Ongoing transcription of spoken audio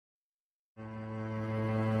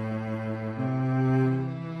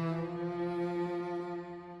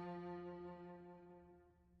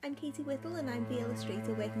I'm Katie Whittle and I'm the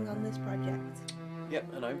illustrator working on this project.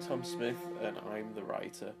 Yep, and I'm Tom Smith and I'm the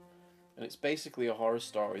writer. And it's basically a horror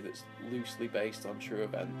story that's loosely based on true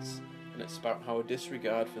events, and it's about how a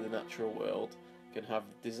disregard for the natural world can have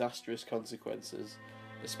disastrous consequences,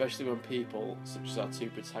 especially when people, such as our two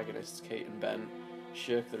protagonists, Kate and Ben,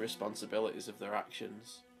 shirk the responsibilities of their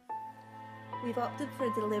actions. We've opted for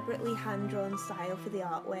a deliberately hand-drawn style for the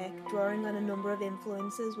artwork, drawing on a number of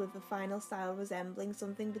influences with the final style resembling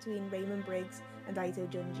something between Raymond Briggs and Ito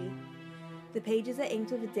Junji. The pages are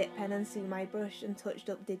inked with a dip pen and sumi brush and touched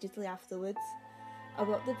up digitally afterwards. I've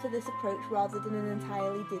opted for this approach rather than an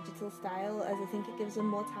entirely digital style, as I think it gives a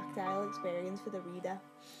more tactile experience for the reader.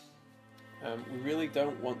 We really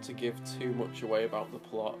don't want to give too much away about the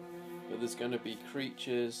plot, but there's going to be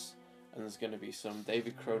creatures, and there's going to be some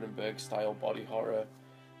David Cronenberg style body horror,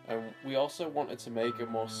 and we also wanted to make a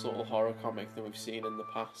more subtle horror comic than we've seen in the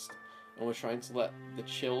past, and we're trying to let the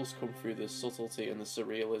chills come through the subtlety and the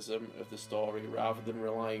surrealism of the story rather than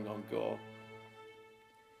relying on gore.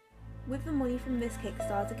 With the money from this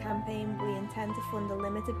Kickstarter campaign, we intend to fund a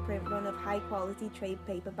limited print run of high-quality trade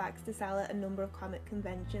paperbacks to sell at a number of comic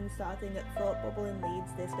conventions starting at Thought Bubble in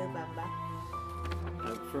Leeds this November.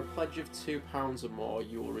 For a pledge of £2 or more,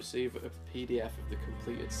 you will receive a PDF of the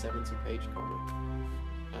completed 70-page comic.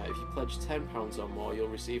 If you pledge £10 or more, you'll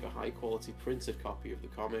receive a high-quality printed copy of the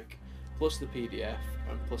comic, plus the PDF,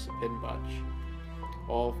 and plus a pin badge.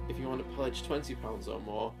 Or if you want to pledge £20 or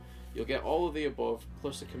more, you'll get all of the above,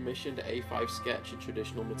 plus a commissioned A5 sketch and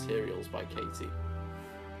traditional materials by Katie.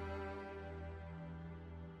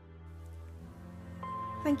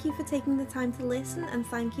 Thank you for taking the time to listen, and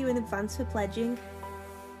thank you in advance for pledging.